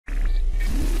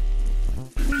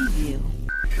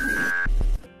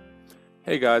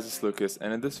Hey guys, it's Lucas,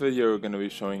 and in this video we're going to be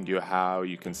showing you how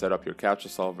you can set up your CAPTCHA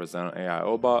solvers on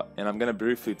AIO bot, and I'm going to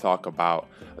briefly talk about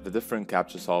the different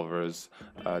CAPTCHA solvers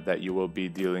that you will be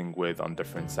dealing with on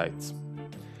different sites.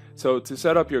 So to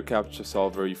set up your CAPTCHA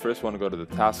solver, you first want to go to the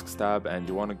Tasks tab and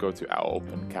you want to go to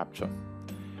Open CAPTCHA.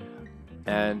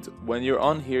 And when you're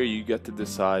on here, you get to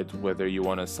decide whether you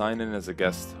want to sign in as a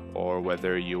guest or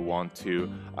whether you want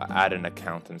to add an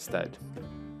account instead.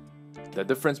 The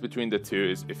difference between the two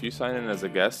is if you sign in as a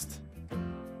guest,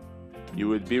 you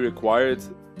would be required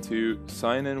to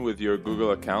sign in with your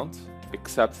Google account,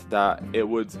 except that it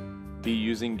would be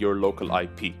using your local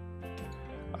IP.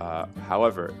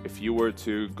 However, if you were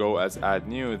to go as add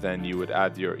new, then you would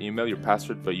add your email, your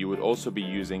password, but you would also be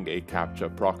using a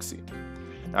CAPTCHA proxy.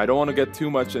 Now, I don't want to get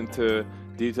too much into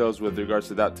details with regards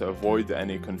to that to avoid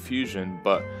any confusion,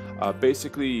 but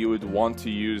basically you would want to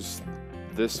use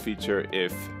this feature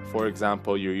if, for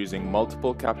example, you're using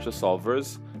multiple CAPTCHA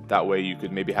solvers. That way you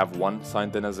could maybe have one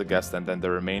signed in as a guest and then the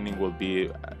remaining will be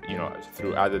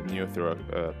through added new through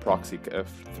a proxy,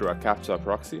 through a CAPTCHA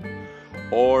proxy,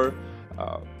 or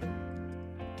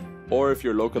if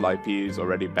your local IP is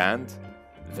already banned,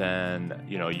 then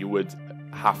you would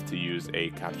have to use a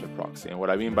CAPTCHA proxy. And what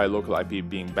I mean by local IP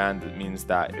being banned, it means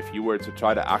that if you were to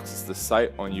try to access the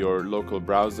site on your local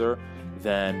browser,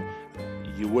 then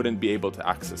you wouldn't be able to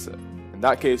access it. In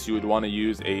that case, you would want to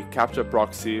use a CAPTCHA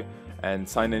proxy and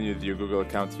sign in with your Google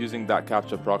account using that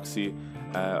CAPTCHA proxy,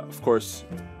 of course,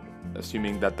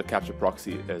 assuming that the CAPTCHA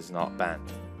proxy is not banned.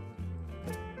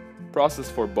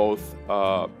 Process for both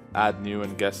add new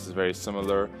and guest is very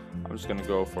similar. I'm just going to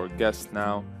go for guest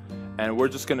now, and we're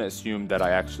just going to assume that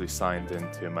I actually signed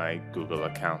into my Google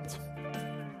account.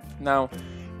 Now,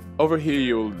 over here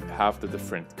you'll have the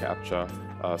different CAPTCHA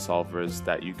solvers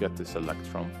that you get to select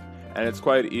from, and it's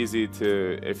quite easy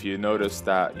to, if you notice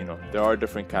that there are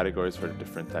different categories for the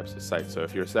different types of sites. So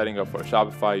if you're setting up for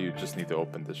Shopify, you just need to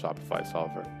open the Shopify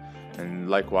solver, and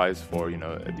likewise for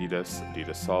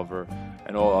Adidas solver,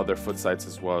 and all other foot sites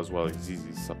as well as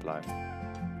ZZ Supply.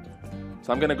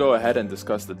 So I'm going to go ahead and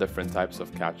discuss the different types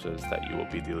of CAPTCHAs that you will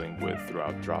be dealing with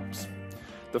throughout drops.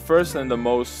 The first and the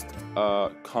most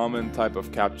common type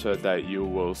of CAPTCHA that you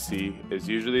will see is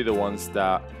usually the ones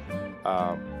that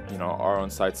are on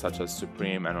sites such as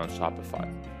Supreme and on Shopify.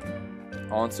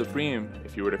 On Supreme,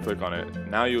 if you were to click on it,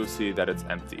 now you'll see that it's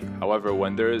empty. However,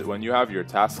 when you have your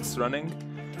tasks running,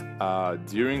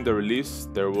 during the release,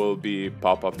 there will be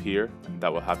pop-up here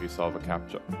that will have you solve a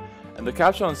CAPTCHA. And the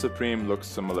CAPTCHA on Supreme looks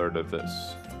similar to this.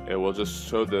 It will just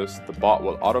show this, the bot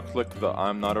will auto-click the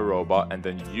I'm not a robot, and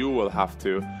then you will have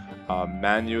to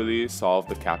manually solve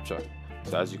the CAPTCHA.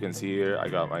 So as you can see here, I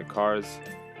got my cars,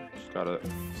 just gotta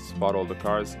spot all the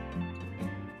cars.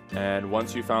 And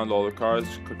once you found all the cars,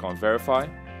 click on verify,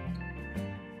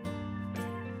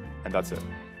 and that's it.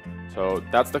 So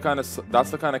that's the kind of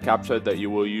CAPTCHA that you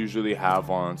will usually have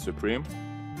on Supreme.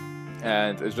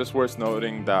 And it's just worth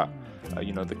noting that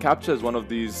the CAPTCHA is one of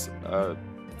these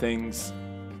things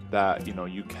that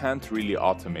you can't really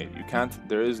automate.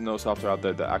 There is no software out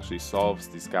there that actually solves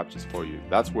these CAPTCHAs for you.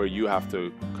 That's where you have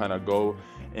to kind of go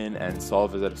in and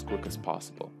solve it as quick as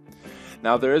possible.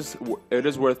 Now it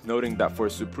is worth noting that for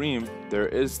Supreme, there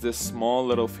is this small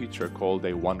little feature called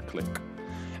a one-click.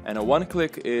 And a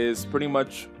one-click is pretty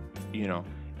much,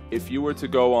 if you were to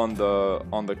go on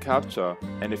the CAPTCHA,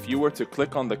 and if you were to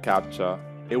click on the CAPTCHA,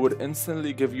 it would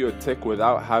instantly give you a tick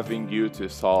without having you to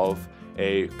solve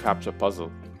a CAPTCHA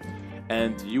puzzle.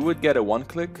 And you would get a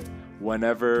one-click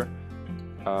whenever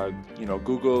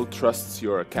Google trusts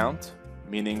your account,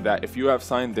 meaning that if you have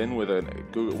signed in with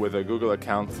a Google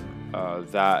account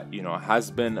that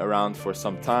has been around for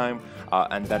some time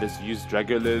and that is used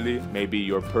regularly, maybe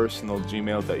your personal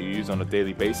Gmail that you use on a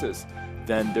daily basis,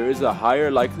 then there is a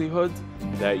higher likelihood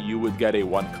that you would get a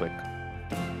one-click.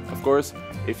 Of course,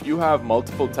 if you have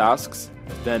multiple tasks,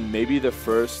 then maybe the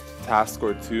first task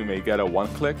or two may get a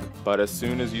one-click, but as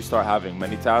soon as you start having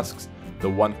many tasks, the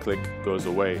one-click goes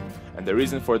away. And the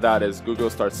reason for that is Google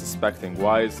starts suspecting,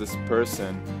 why is this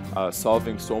person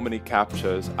solving so many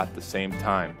CAPTCHAs at the same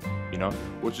time?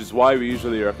 Which is why we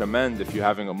usually recommend, if you're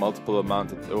having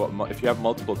if you have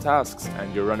multiple tasks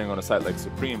and you're running on a site like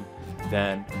Supreme,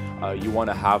 then you want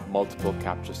to have multiple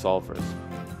CAPTCHA solvers.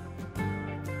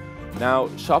 Now,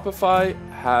 Shopify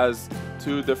has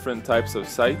two different types of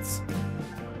sites.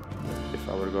 If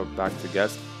I were to go back to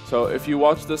guest, so if you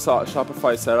watch this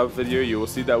Shopify setup video, you will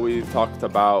see that we talked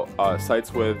about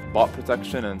sites with bot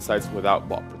protection and sites without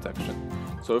bot protection.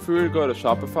 So if we were to go to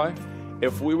Shopify,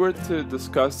 If we were to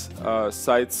discuss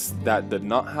sites that did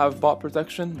not have bot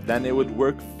protection, then it would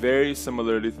work very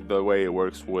similarly to the way it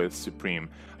works with Supreme,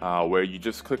 where you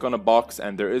just click on a box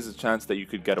and there is a chance that you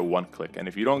could get a one-click. And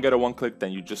if you don't get a one-click,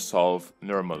 then you just solve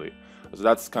normally. So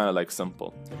that's kind of like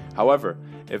simple. However,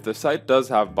 if the site does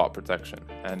have bot protection,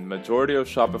 and majority of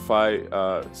Shopify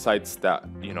sites that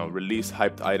release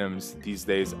hyped items these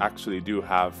days actually do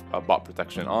have a bot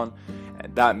protection on,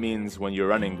 and that means when you're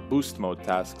running boost mode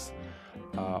tasks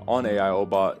on AIO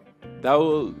bot, that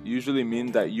will usually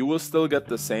mean that you will still get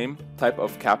the same type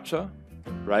of CAPTCHA,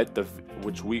 right?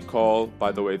 Which we call,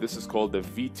 by the way, this is called the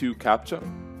V2 CAPTCHA.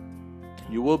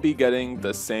 You will be getting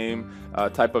the same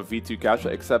type of V2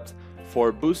 CAPTCHA, except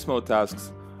for boost mode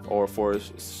tasks or for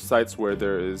sites where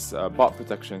there is bot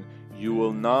protection, you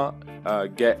will not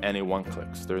get any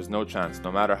one-clicks. There is no chance.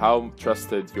 No matter how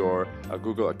trusted your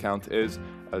Google account is,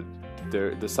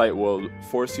 the site will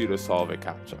force you to solve a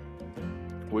CAPTCHA.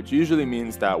 Which usually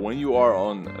means that when you are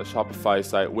on a Shopify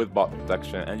site with bot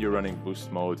protection and you're running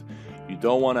boost mode, you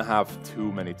don't want to have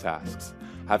too many tasks.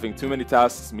 Having too many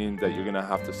tasks means that you're going to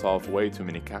have to solve way too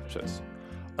many CAPTCHAs.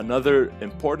 Another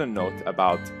important note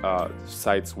about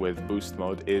sites with boost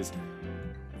mode is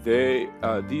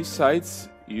these sites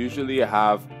usually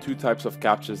have two types of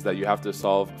CAPTCHAs that you have to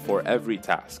solve for every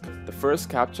task. The first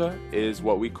CAPTCHA is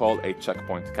what we call a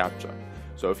checkpoint CAPTCHA.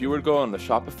 So if you were to go on the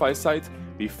Shopify site,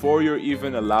 before you're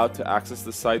even allowed to access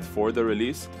the site for the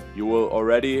release, you will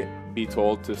already be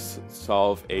told to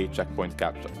solve a checkpoint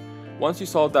CAPTCHA. Once you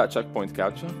solve that checkpoint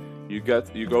CAPTCHA,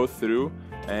 you go through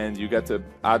and you get to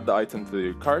add the item to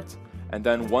your cart, and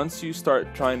then once you start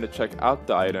trying to check out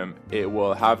the item, it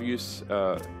will have you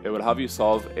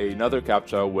solve another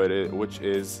CAPTCHA which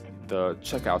is the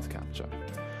checkout CAPTCHA.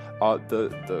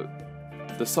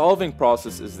 The solving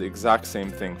process is the exact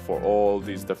same thing for all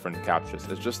these different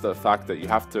CAPTCHAs. It's just the fact that you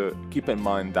have to keep in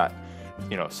mind that,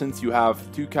 since you have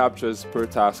two CAPTCHAs per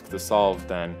task to solve,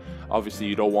 then obviously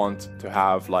you don't want to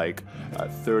have like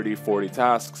 30-40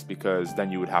 tasks, because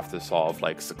then you would have to solve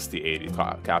like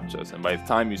 60-80 CAPTCHAs. And by the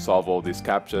time you solve all these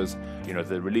CAPTCHAs,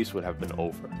 the release would have been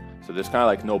over. So there's kind of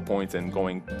like no point in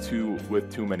going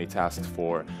with too many tasks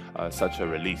for such a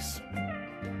release.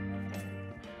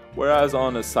 Whereas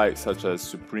on a site such as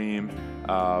Supreme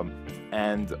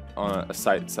and on a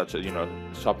site such as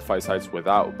Shopify sites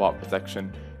without bot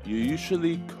protection, you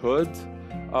usually could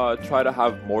try to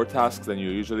have more tasks than you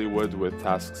usually would with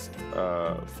tasks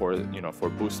for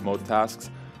boost mode tasks.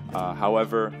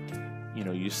 However,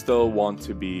 you still want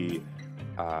to be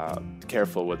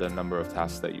careful with the number of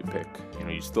tasks that you pick.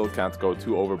 You still can't go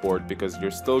too overboard, because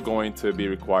you're still going to be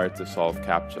required to solve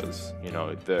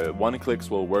CAPTCHAs. The one-clicks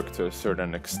will work to a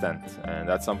certain extent, and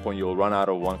at some point you'll run out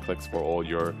of one-clicks for all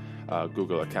your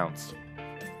Google accounts.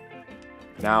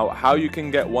 Now, how you can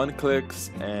get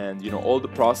one-clicks and all the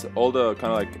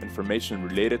kind of like information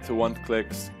related to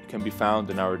one-clicks can be found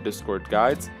in our Discord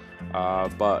guides.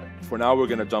 But for now, we're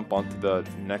gonna jump onto the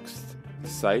next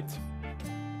site,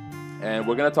 and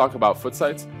we're gonna talk about foot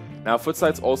sites. Now, foot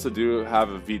sites also do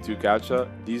have a V2 CAPTCHA.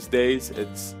 These days,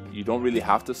 you don't really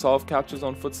have to solve CAPTCHAs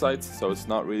on foot sites, so it's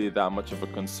not really that much of a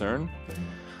concern.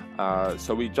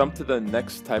 So we jump to the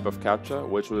next type of CAPTCHA,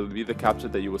 which will be the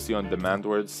CAPTCHA that you will see on demand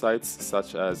word sites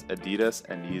such as Adidas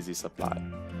and Yeezy Supply.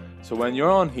 So when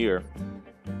you're on here,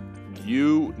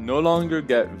 you no longer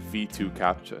get V2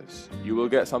 CAPTCHAs. You will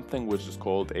get something which is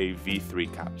called a V3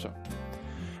 CAPTCHA.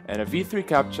 And a V3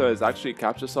 CAPTCHA is actually a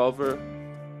CAPTCHA solver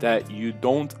that you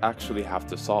don't actually have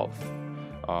to solve.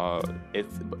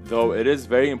 Though it is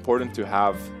very important to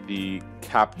have the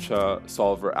CAPTCHA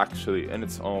solver actually in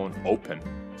its own open.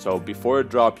 So before a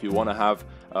drop, you want to have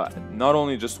not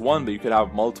only just one, but you could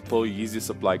have multiple Yeezy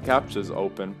Supply CAPTCHAs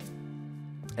open.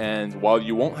 And while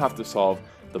you won't have to solve,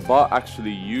 the bot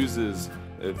actually uses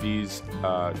these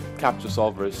CAPTCHA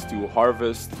solvers to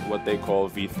harvest what they call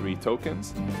V3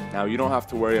 tokens. Now, you don't have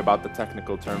to worry about the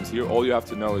technical terms here. All you have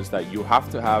to know is that you have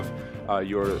to have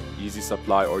your Yeezy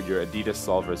Supply or your Adidas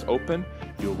solvers open.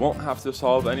 You won't have to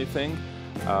solve anything.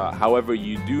 However,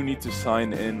 you do need to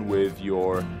sign in with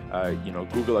your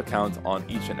Google account on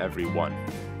each and every one,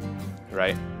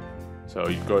 right? So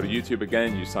you go to YouTube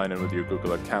again, you sign in with your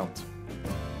Google account.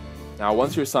 Now,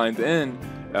 once you're signed in,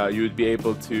 you would be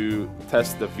able to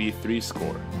test the V3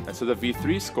 score. And so the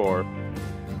V3 score,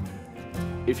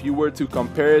 if you were to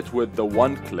compare it with the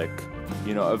one-click,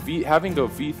 having a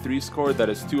V3 score that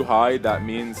is too high, that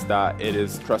means that it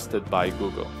is trusted by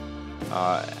Google.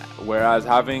 Whereas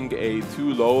having a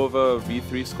too low of a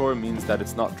V3 score means that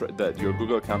that your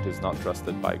Google account is not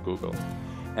trusted by Google.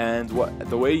 And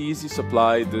the way Yeezy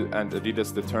Supply and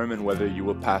Adidas determine whether you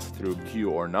will pass through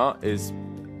queue or not is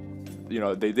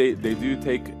they do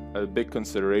take a big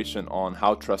consideration on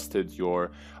how trusted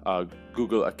your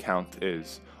Google account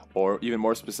is, or even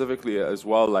more specifically as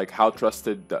well, like how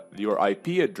trusted your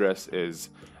IP address is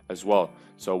as well.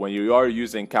 So when you are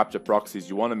using CAPTCHA proxies,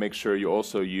 you want to make sure you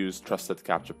also use trusted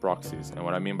CAPTCHA proxies. And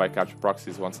what I mean by CAPTCHA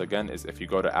proxies, once again, is if you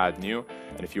go to add new,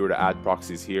 and if you were to add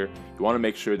proxies here, you want to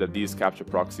make sure that these CAPTCHA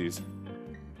proxies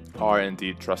are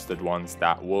indeed trusted ones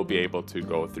that will be able to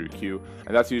go through queue.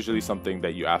 And that's usually something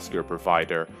that you ask your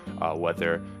provider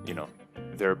whether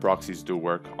their proxies do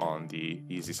work on the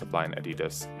Easy Supply and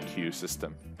Adidas queue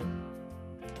system.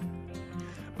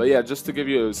 But yeah, just to give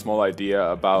you a small idea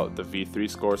about the V3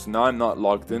 score. So now I'm not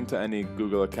logged into any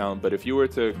Google account, but if you were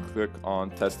to click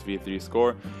on test V3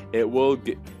 score, it will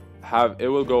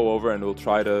go over and it will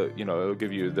try to, it'll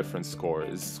give you a different score.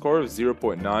 A score of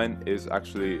 0.9 is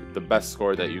actually the best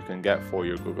score that you can get for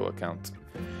your Google account.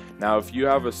 Now, if you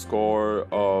have a score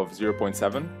of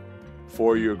 0.7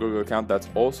 for your Google account, that's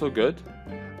also good.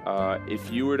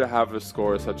 If you were to have a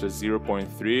score such as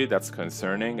 0.3, that's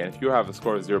concerning, and if you have a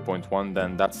score of 0.1,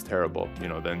 then that's terrible.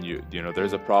 Then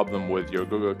there's a problem with your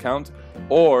Google account,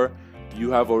 or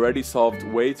you have already solved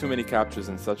way too many CAPTCHAs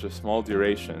in such a small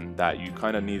duration that you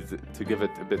kind of need to give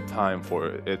it a bit time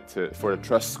for the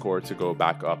trust score to go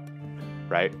back up,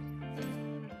 right?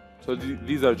 So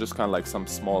these are just kind of like some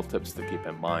small tips to keep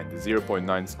in mind. The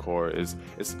 0.9 score is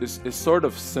sort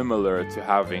of similar to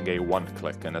having a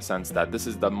one-click, in a sense that this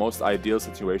is the most ideal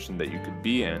situation that you could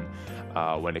be in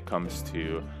when it comes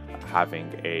to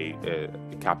having a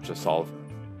CAPTCHA solver.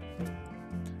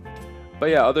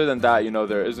 But yeah, other than that,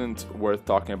 there isn't worth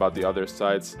talking about the other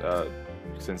sites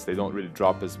since they don't really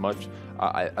drop as much.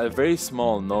 A very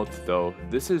small note though,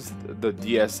 this is the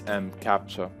DSM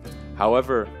CAPTCHA.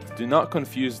 However, do not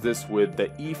confuse this with the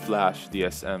eFlash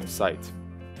DSM site.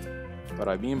 What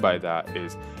I mean by that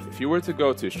is, if you were to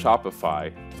go to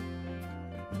Shopify,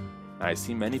 I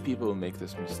see many people make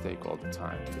this mistake all the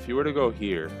time. If you were to go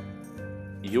here,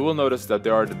 you will notice that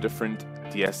there are the different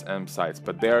DSM sites,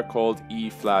 but they are called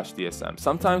eFlash DSM.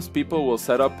 Sometimes people will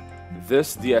set up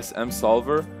this DSM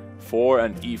solver for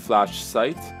an eFlash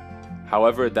site.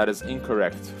 However, that is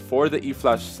incorrect. For the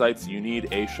eFlash sites, you need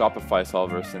a Shopify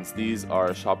solver, since these are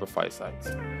Shopify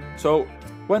sites. So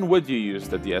when would you use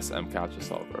the DSM CAPTCHA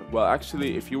solver? Well,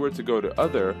 actually, if you were to go to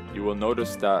other, you will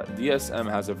notice that DSM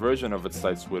has a version of its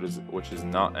sites which is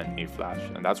not an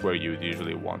eFlash, and that's where you would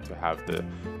usually want to have the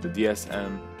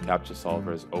DSM CAPTCHA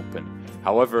solvers open.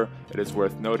 However, it is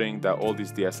worth noting that all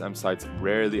these DSM sites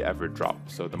rarely ever drop.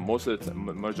 So the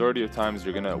majority of times,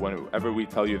 whenever we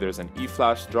tell you there's an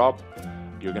eFlash drop,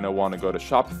 you're going to want to go to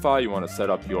Shopify, you want to set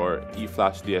up your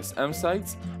eFlash DSM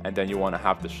sites, and then you want to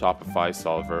have the Shopify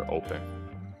solver open.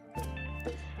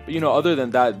 But other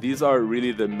than that, these are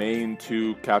really the main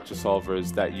two CAPTCHA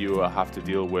solvers that you have to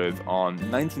deal with on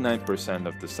 99%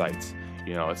 of the sites.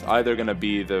 It's either going to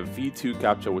be the V2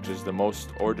 CAPTCHA, which is the most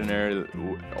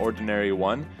ordinary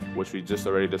one, which we just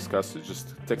already discussed, to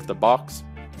just tick the box,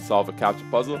 solve a CAPTCHA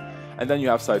puzzle. And then you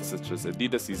have sites such as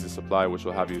Adidas Easy Supply, which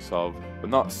will have you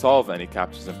not solve any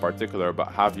CAPTCHAs in particular, but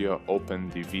have you open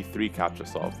the V3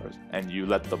 CAPTCHA solvers, and you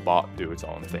let the bot do its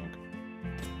own thing.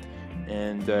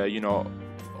 And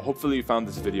hopefully you found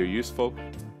this video useful.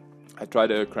 I tried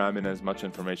to cram in as much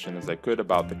information as I could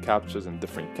about the CAPTCHAs and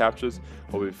different CAPTCHAs.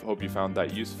 Hope you found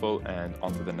that useful, and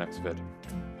on to the next vid.